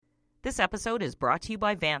This episode is brought to you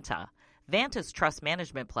by Vanta. Vanta's trust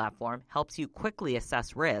management platform helps you quickly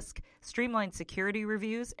assess risk, streamline security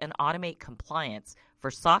reviews, and automate compliance for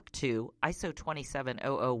SOC 2, ISO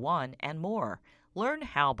 27001, and more. Learn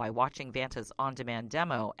how by watching Vanta's on-demand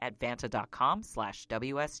demo at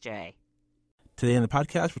vanta.com/WSJ. Today on the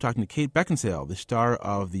podcast, we're talking to Kate Beckinsale, the star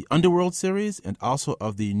of the Underworld series and also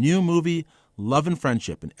of the new movie Love and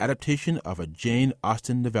Friendship, an adaptation of a Jane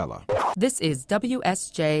Austen novella. This is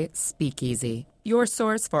WSJ Speakeasy, your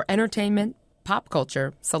source for entertainment, pop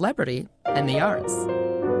culture, celebrity, and the arts.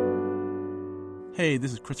 Hey,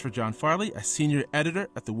 this is Christopher John Farley, a senior editor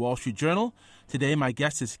at the Wall Street Journal. Today, my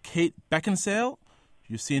guest is Kate Beckinsale.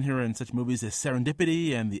 You've seen her in such movies as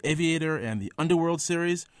Serendipity and The Aviator and the Underworld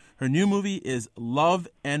series. Her new movie is Love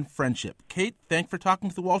and Friendship. Kate, thanks for talking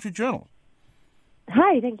to the Wall Street Journal.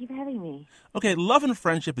 Hi, thank you for having me. Okay, Love and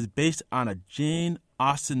Friendship is based on a Jane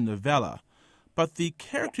Austen novella, but the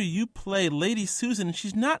character you play, Lady Susan,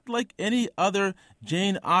 she's not like any other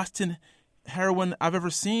Jane Austen heroine I've ever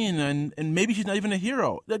seen, and maybe she's not even a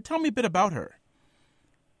hero. Tell me a bit about her.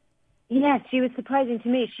 Yes, she was surprising to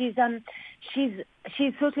me. She's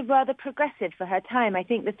sort of rather progressive for her time. I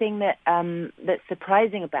think the thing that that's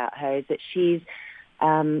surprising about her is that she's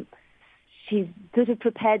sort of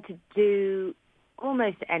prepared to do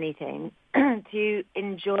almost anything to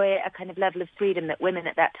enjoy a kind of level of freedom that women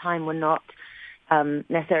at that time were not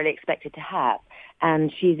necessarily expected to have.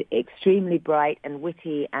 And she's extremely bright and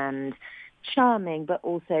witty and charming, but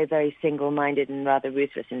also very single-minded and rather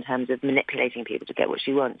ruthless in terms of manipulating people to get what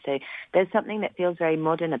she wants. So there's something that feels very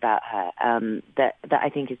modern about her that I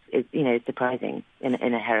think is surprising in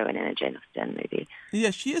a heroine in a Jane Austen movie. Yeah,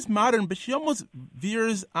 she is modern, but she almost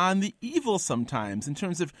veers on the evil sometimes in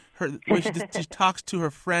terms of her where she talks to her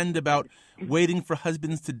friend about waiting for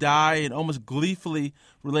husbands to die and almost gleefully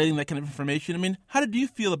relating that kind of information. I mean, how did you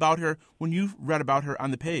feel about her when you read about her on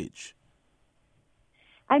the page?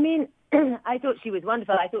 I mean, I thought she was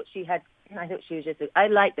wonderful. I thought she was just, I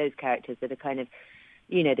like those characters that are kind of,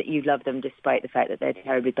 that you love them despite the fact that they're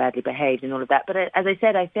terribly badly behaved and all of that. But as I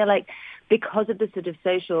said, I feel like because of the sort of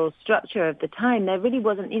social structure of the time, there really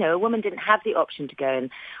wasn't, a woman didn't have the option to go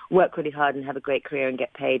and work really hard and have a great career and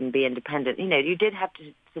get paid and be independent. You did have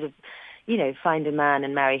to sort of, find a man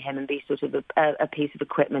and marry him and be sort of a piece of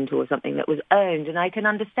equipment or something that was owned. And I can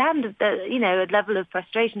understand a level of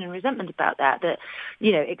frustration and resentment about that,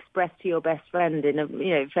 expressed to your best friend in a,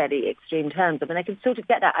 fairly extreme terms. I mean, I can sort of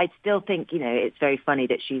get that. I still think, it's very funny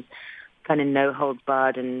that she's kind of no holds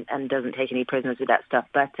barred and doesn't take any prisoners with that stuff.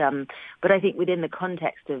 But I think within the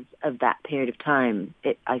context of that period of time,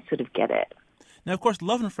 I sort of get it. Now, of course,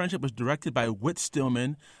 Love and Friendship was directed by Whit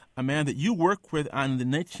Stillman, a man that you worked with on the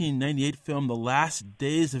 1998 film The Last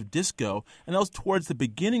Days of Disco, and that was towards the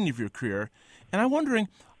beginning of your career. And I'm wondering,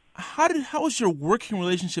 how has your working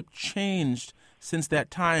relationship changed since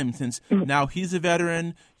that time? Since now he's a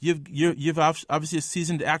veteran, you've obviously a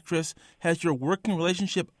seasoned actress. Has your working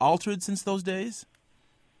relationship altered since those days?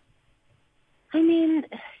 I mean,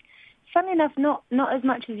 funnily enough, not as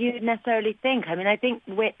much as you would necessarily think. I mean, I think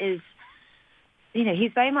Whit is,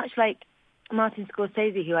 he's very much like Martin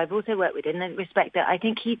Scorsese, who I've also worked with, in the respect that I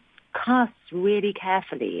think he casts really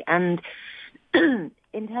carefully. And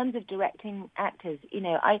in terms of directing actors,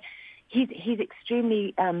 he's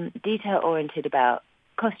extremely detail-oriented about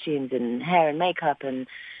costumes and hair and makeup and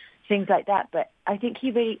things like that. But I think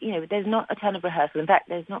he really, there's not a ton of rehearsal. In fact,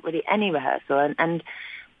 there's not really any rehearsal. And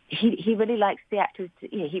he really likes the actors to,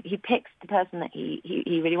 he picks the person that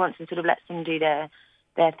he really wants and sort of lets them do their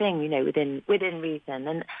thing, within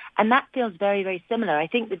reason. And that feels very, very similar. I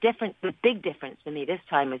think the big difference for me this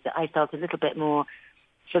time is that I felt a little bit more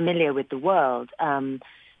familiar with the world. I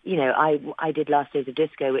did Last Days of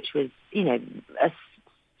Disco, which was, a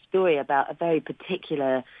story about a very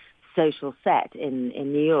particular social set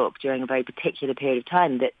in New York during a very particular period of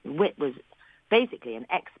time that Whit was basically an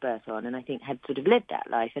expert on, and I think had sort of lived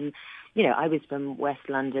that life. And, I was from West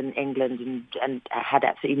London, England, and had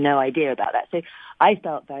absolutely no idea about that. So I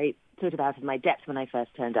felt very sort of out of my depth when I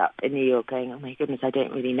first turned up in New York, going, oh my goodness, I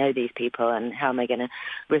don't really know these people, and how am I going to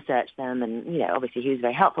research them? And, obviously he was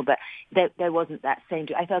very helpful, but there wasn't that same,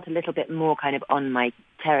 I felt a little bit more kind of on my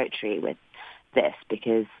territory with this,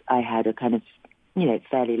 because I had a kind of,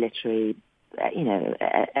 fairly literary,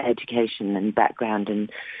 education and background,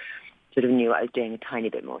 and sort of knew what I was doing a tiny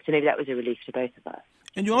bit more. So maybe that was a relief to both of us.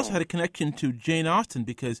 And you also had a connection to Jane Austen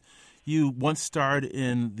because you once starred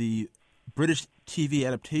in the British TV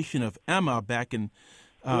adaptation of Emma back in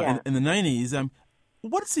the 90s.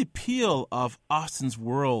 What is the appeal of Austen's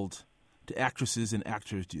world to actresses and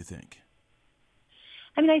actors, do you think?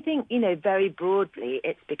 I mean, I think, very broadly,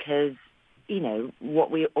 it's because,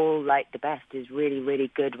 what we all like the best is really,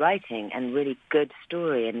 really good writing and really good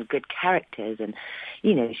story and good characters. And,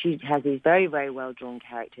 she has these very, very well-drawn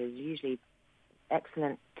characters, usually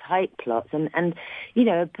excellent tight plots and a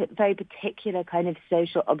very particular kind of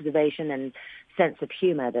social observation and sense of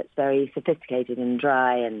humor that's very sophisticated and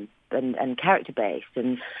dry and character-based.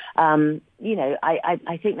 And, I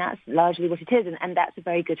think that's largely what it is. And that's a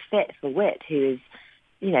very good fit for Whit, who is,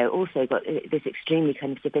 also got this extremely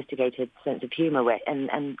kind of sophisticated sense of humor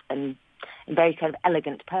and very kind of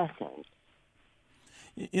elegant person.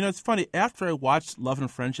 It's funny. After I watched Love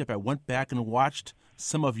and Friendship, I went back and watched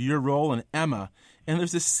some of your role in Emma, and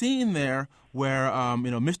there's a scene there where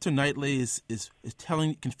Mr. Knightley is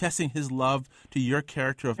confessing his love to your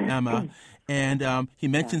character of Emma, and he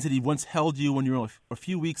mentions that he once held you when you were a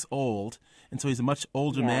few weeks old, and so he's a much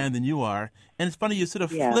older man than you are. And it's funny, you sort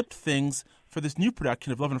of flipped things for this new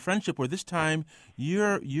production of Love and Friendship, where this time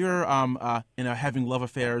you're having love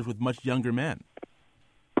affairs with much younger men.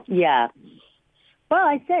 Yeah. Well,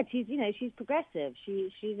 I said she's progressive.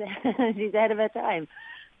 She's ahead of her time.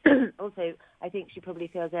 Also, I think she probably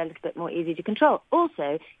feels they're a little bit more easy to control.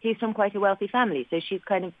 Also, he's from quite a wealthy family, so she's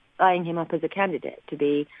kind of eyeing him up as a candidate to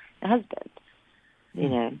be a husband.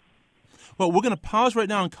 Well, we're going to pause right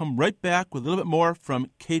now and come right back with a little bit more from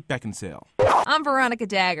Kate Beckinsale. I'm Veronica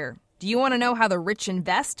Dagger. Do you want to know how the rich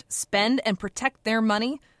invest, spend, and protect their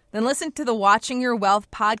money? Then listen to the Watching Your Wealth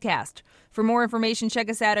podcast. For more information, check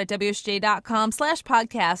us out at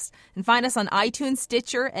WSJ.com/podcasts and find us on iTunes,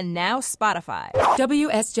 Stitcher, and now Spotify.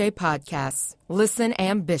 WSJ Podcasts. Listen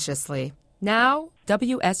ambitiously. Now,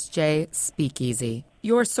 WSJ Speakeasy.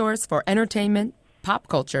 Your source for entertainment, pop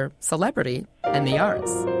culture, celebrity, and the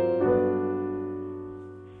arts.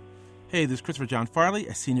 Hey, this is Christopher John Farley,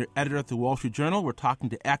 a senior editor at the Wall Street Journal. We're talking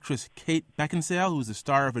to actress Kate Beckinsale, who's the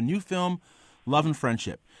star of a new film, Love and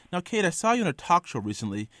Friendship. Now, Kate, I saw you on a talk show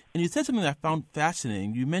recently, and you said something that I found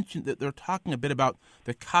fascinating. You mentioned that they're talking a bit about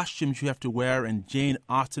the costumes you have to wear in Jane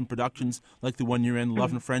Austen productions like the one you're in,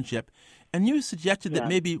 Love and Friendship, and you suggested that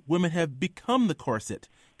maybe women have become the corset.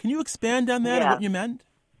 Can you expand on that and what you meant?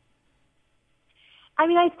 I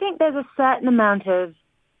mean, I think there's a certain amount of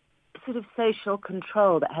sort of social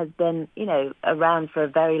control that has been, around for a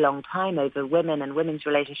very long time over women and women's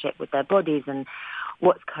relationship with their bodies and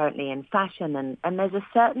what's currently in fashion. And there's a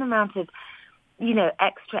certain amount of,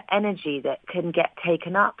 extra energy that can get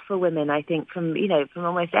taken up for women, I think, from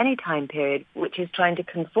almost any time period, which is trying to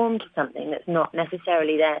conform to something that's not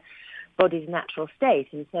necessarily their body's natural state.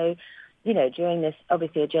 And so, during this,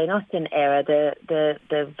 obviously, a Jane Austen era,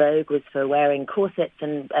 the vogue was for wearing corsets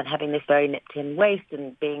and having this very nipped-in waist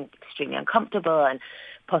and being extremely uncomfortable and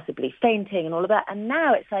possibly fainting and all of that. And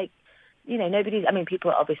now it's like,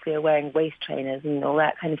 people obviously are wearing waist trainers and all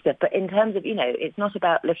that kind of stuff. But in terms of, it's not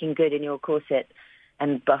about looking good in your corset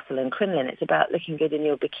and bustle and crinoline. It's about looking good in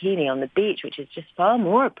your bikini on the beach, which is just far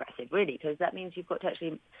more oppressive, really, because that means you've got to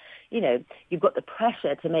actually, you've got the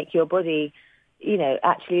pressure to make your body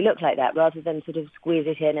actually look like that rather than sort of squeeze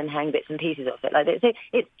it in and hang bits and pieces off it like that. So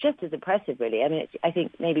it's just as oppressive, really. I mean, I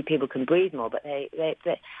think maybe people can breathe more, but I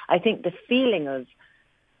think the feeling of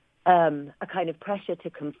a kind of pressure to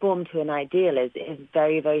conform to an ideal is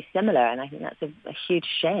very, very similar, and I think that's a huge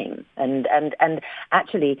shame. And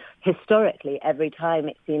actually, historically, every time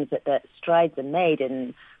it seems that strides are made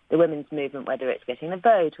in the women's movement, whether it's getting the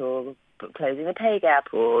vote or closing the pay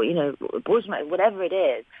gap or, abortion, whatever it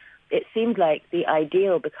is, it seems like the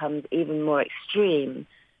ideal becomes even more extreme,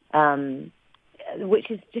 which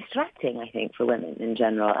is distracting, I think, for women in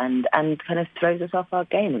general, and kind of throws us off our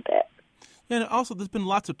game a bit. Yeah, and also there's been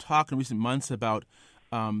lots of talk in recent months about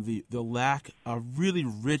the lack of really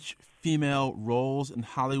rich female roles in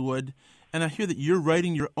Hollywood. And I hear that you're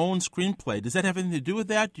writing your own screenplay. Does that have anything to do with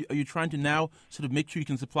that? Are you trying to now sort of make sure you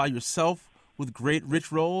can supply yourself with great,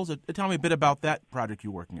 rich roles? Tell me a bit about that project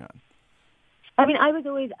you're working on. I mean, I was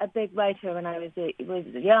always a big writer when I was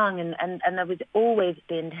young, and I was always,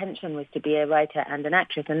 the intention was to be a writer and an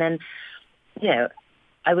actress. And then,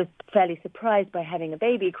 I was fairly surprised by having a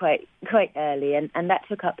baby quite early, and that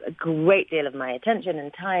took up a great deal of my attention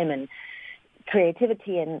and time and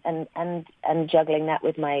creativity and juggling that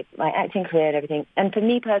with my acting career and everything. And for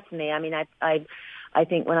me personally, I mean, I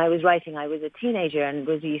think when I was writing, I was a teenager and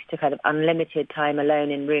was used to kind of unlimited time alone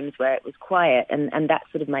in rooms where it was quiet, and that's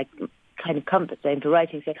sort of my kind of comfort zone for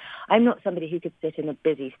writing. So I'm not somebody who could sit in a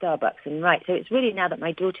busy Starbucks and write. So it's really now that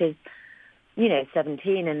my daughter's,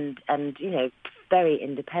 17 and very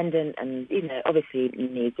independent and, obviously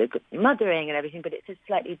needs a good mothering and everything, but it's a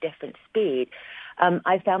slightly different speed.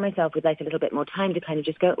 I found myself with like a little bit more time to kind of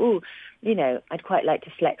just go, I'd quite like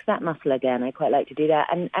to flex that muscle again. I'd quite like to do that.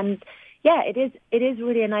 And yeah, it is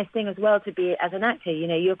really a nice thing as well to be as an actor.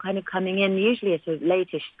 You're kind of coming in usually at a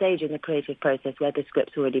latish stage in the creative process where the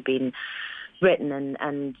script's already been written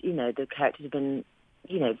and the characters have been,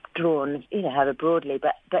 drawn, however broadly.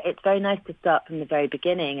 But it's very nice to start from the very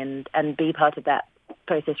beginning and be part of that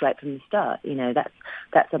process right from the start.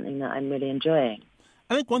 That's something that I'm really enjoying.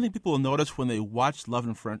 I think one thing people will notice when they watch Love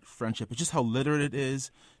and Friendship is just how literate it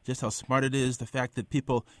is, just how smart it is, the fact that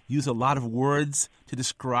people use a lot of words to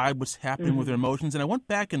describe what's happening with their emotions. And I went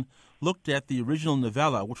back and looked at the original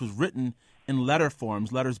novella, which was written in letter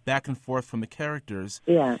forms, letters back and forth from the characters.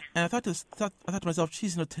 Yeah. And I thought to myself,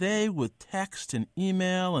 geez, today with text and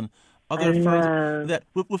email and other forms, that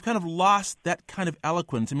we've kind of lost that kind of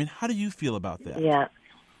eloquence. I mean, how do you feel about that? Yeah.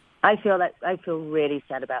 I feel really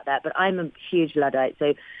sad about that, but I'm a huge Luddite,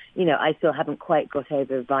 so I still haven't quite got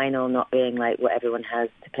over vinyl not being like what everyone has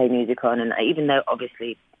to play music on, and even though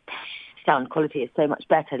obviously sound quality is so much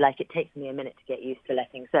better, like it takes me a minute to get used to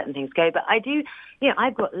letting certain things go. But I do,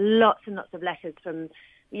 I've got lots and lots of letters from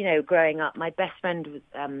growing up. My best friend was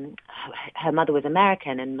her mother was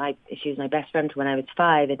American, and she was my best friend when I was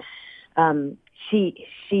 5, and she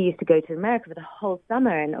used to go to America for the whole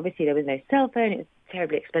summer, and obviously there was no cell phone. It was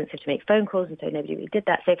terribly expensive to make phone calls, and so nobody really did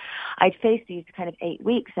that. So I'd face these kind of 8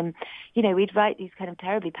 weeks, and we'd write these kind of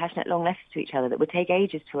terribly passionate long letters to each other that would take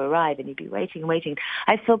ages to arrive, and you'd be waiting and waiting.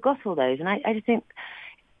 I still got all those, and I just think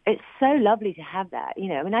it's so lovely to have that.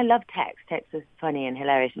 I mean, I love text. Text is funny and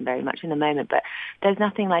hilarious and very much in the moment, but there's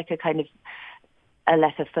nothing like a kind of a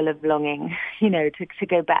letter full of longing, to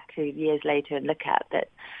go back to years later and look at. That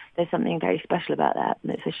there's something very special about that,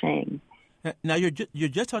 and it's a shame. Now, you're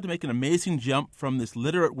just about to make an amazing jump from this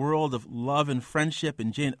literate world of Love and Friendship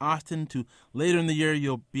and Jane Austen to later in the year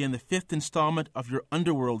you'll be in the 5th installment of your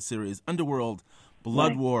Underworld series, Underworld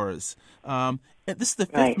Blood Wars. And this is the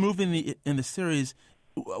 5th movie in the series.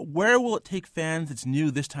 Where will it take fans that's new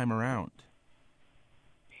this time around?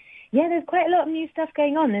 Yeah, there's quite a lot of new stuff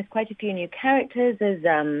going on. There's quite a few new characters. There's,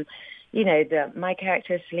 my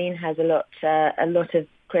character, Celine, has a lot of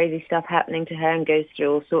crazy stuff happening to her and goes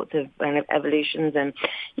through all sorts of kind of evolutions. And,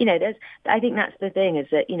 I think that's the thing is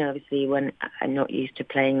that, obviously when I'm not used to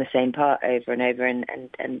playing the same part over and over and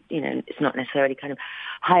it's not necessarily kind of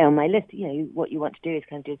high on my list. What you want to do is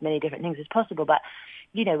kind of do as many different things as possible. But,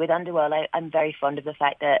 with Underworld, I'm very fond of the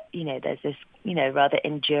fact that, there's this, rather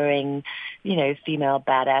enduring, female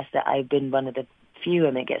badass that I've been one of the few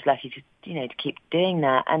women gets lucky to keep doing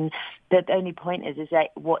that. And the only point is that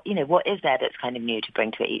what is there that's kind of new to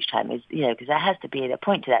bring to it each time is, because there has to be a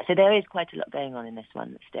point to that. So there is quite a lot going on in this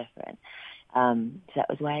one that's different. So that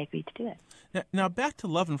was why I agreed to do it. Now back to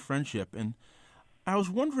Love and Friendship, and I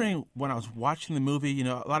was wondering when I was watching the movie, a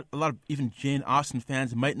lot of even Jane Austen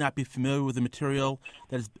fans might not be familiar with the material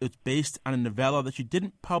that it's based on a novella that she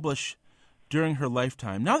didn't publish during her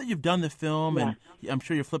lifetime. Now that you've done the film, and I'm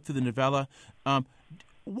sure you flipped through the novella,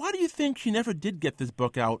 why do you think she never did get this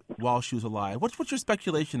book out while she was alive? What's your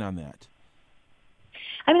speculation on that?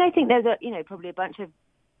 I mean, I think there's probably a bunch of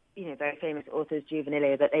very famous authors,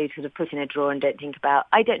 juvenilia, that they sort of put in a drawer and don't think about.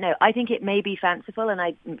 I don't know. I think it may be fanciful, and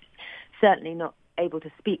I'm certainly not able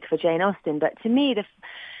to speak for Jane Austen. But to me,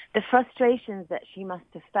 the frustrations that she must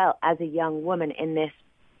have felt as a young woman in this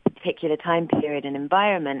particular time period and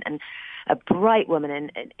environment, and a bright woman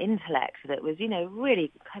and intellect that was,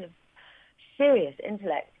 really kind of serious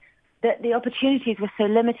intellect, that the opportunities were so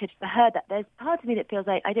limited for her that there's part of me that feels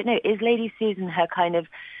like, I don't know, is Lady Susan her kind of,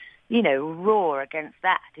 roar against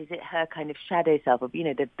that? Is it her kind of shadow self of,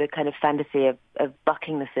 the kind of fantasy of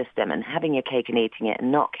bucking the system and having your cake and eating it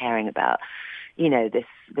and not caring about,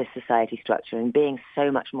 this society structure and being so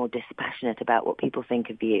much more dispassionate about what people think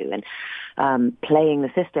of you and playing the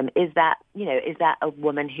system? Is that a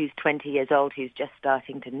woman who's 20 years old who's just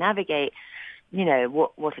starting to navigate,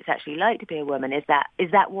 what it's actually like to be a woman? Is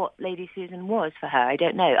that what Lady Susan was for her? I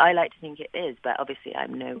don't know. I like to think it is, but obviously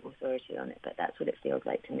I'm no authority on it, but that's what it feels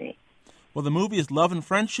like to me. Well, the movie is Love and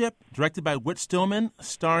Friendship, directed by Whit Stillman,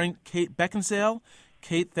 starring Kate Beckinsale.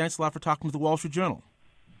 Kate, thanks a lot for talking to the Wall Street Journal.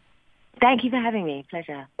 Thank you for having me.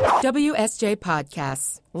 Pleasure. WSJ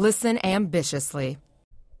Podcasts. Listen ambitiously.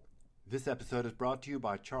 This episode is brought to you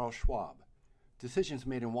by Charles Schwab. Decisions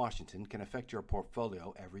made in Washington can affect your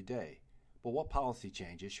portfolio every day. But what policy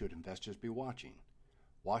changes should investors be watching?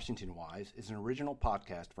 Washington Wise is an original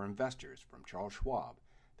podcast for investors from Charles Schwab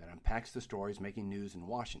that unpacks the stories making news in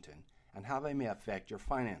Washington and how they may affect your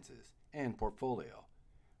finances and portfolio.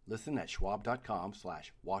 Listen at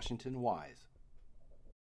schwab.com/WashingtonWise.